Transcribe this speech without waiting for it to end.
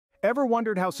Ever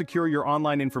wondered how secure your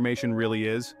online information really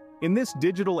is? In this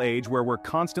digital age where we're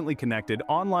constantly connected,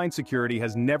 online security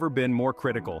has never been more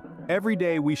critical. Every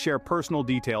day we share personal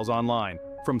details online,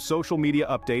 from social media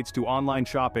updates to online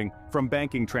shopping, from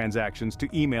banking transactions to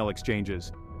email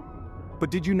exchanges. But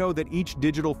did you know that each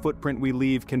digital footprint we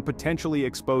leave can potentially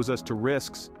expose us to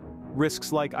risks?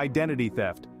 Risks like identity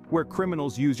theft, where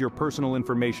criminals use your personal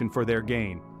information for their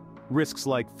gain. Risks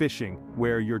like phishing,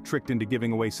 where you're tricked into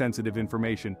giving away sensitive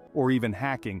information, or even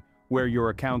hacking, where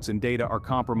your accounts and data are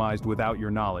compromised without your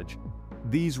knowledge.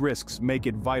 These risks make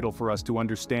it vital for us to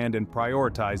understand and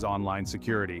prioritize online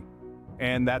security.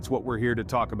 And that's what we're here to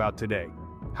talk about today.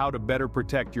 How to better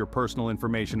protect your personal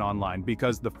information online,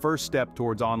 because the first step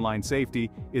towards online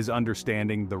safety is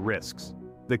understanding the risks.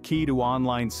 The key to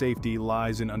online safety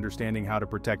lies in understanding how to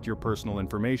protect your personal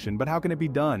information, but how can it be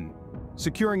done?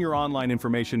 Securing your online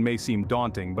information may seem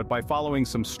daunting, but by following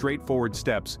some straightforward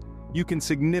steps, you can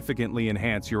significantly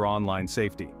enhance your online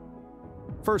safety.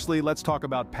 Firstly, let's talk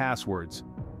about passwords.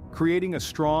 Creating a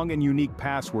strong and unique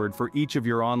password for each of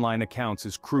your online accounts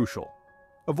is crucial.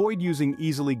 Avoid using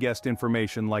easily guessed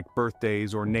information like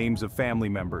birthdays or names of family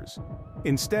members.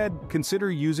 Instead,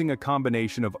 consider using a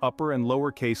combination of upper and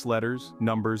lowercase letters,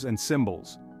 numbers, and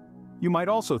symbols. You might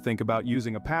also think about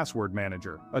using a password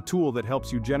manager, a tool that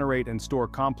helps you generate and store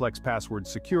complex passwords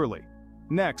securely.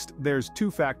 Next, there's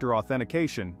two-factor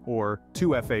authentication, or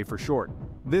 2FA for short.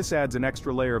 This adds an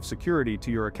extra layer of security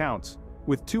to your accounts.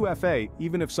 With 2FA,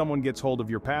 even if someone gets hold of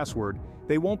your password,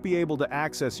 they won't be able to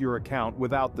access your account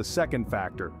without the second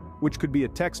factor, which could be a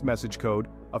text message code,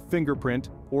 a fingerprint,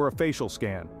 or a facial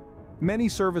scan. Many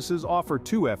services offer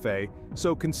 2FA,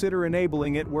 so consider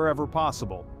enabling it wherever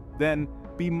possible. Then,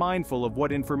 be mindful of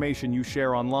what information you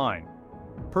share online.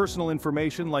 Personal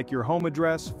information like your home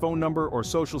address, phone number, or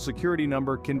social security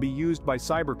number can be used by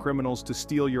cybercriminals to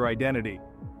steal your identity.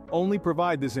 Only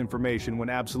provide this information when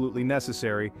absolutely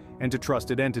necessary and to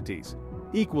trusted entities.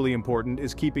 Equally important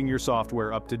is keeping your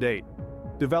software up to date.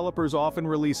 Developers often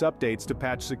release updates to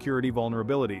patch security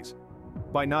vulnerabilities.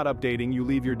 By not updating, you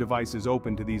leave your devices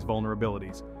open to these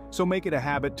vulnerabilities, so make it a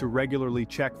habit to regularly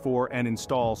check for and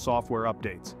install software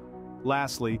updates.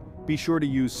 Lastly, be sure to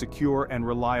use secure and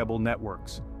reliable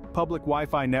networks. Public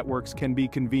Wi-Fi networks can be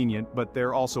convenient, but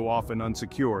they're also often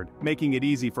unsecured, making it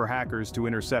easy for hackers to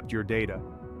intercept your data.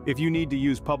 If you need to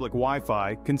use public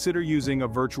Wi-Fi, consider using a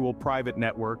virtual private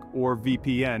network or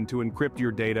VPN to encrypt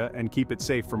your data and keep it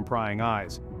safe from prying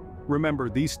eyes. Remember,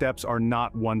 these steps are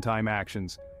not one-time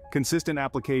actions. Consistent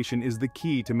application is the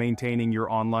key to maintaining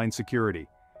your online security.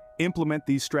 Implement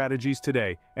these strategies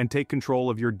today and take control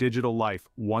of your digital life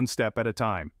one step at a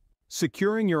time.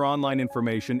 Securing your online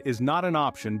information is not an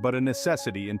option but a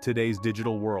necessity in today's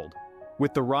digital world.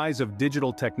 With the rise of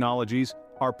digital technologies,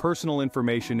 our personal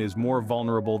information is more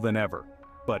vulnerable than ever.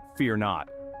 But fear not.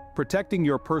 Protecting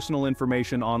your personal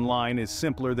information online is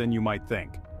simpler than you might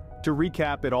think. To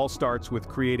recap, it all starts with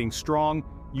creating strong,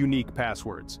 unique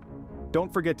passwords.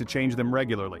 Don't forget to change them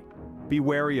regularly. Be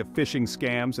wary of phishing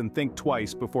scams and think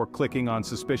twice before clicking on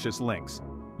suspicious links.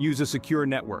 Use a secure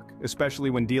network, especially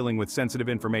when dealing with sensitive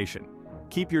information.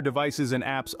 Keep your devices and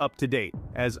apps up to date,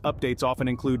 as updates often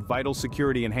include vital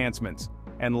security enhancements.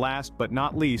 And last but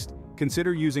not least,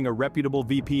 consider using a reputable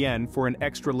VPN for an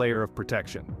extra layer of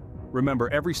protection. Remember,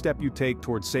 every step you take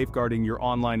towards safeguarding your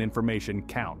online information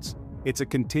counts. It's a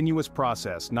continuous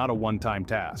process, not a one-time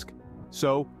task.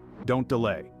 So, don't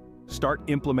delay. Start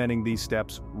implementing these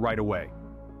steps right away.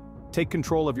 Take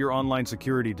control of your online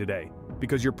security today,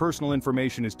 because your personal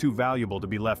information is too valuable to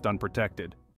be left unprotected.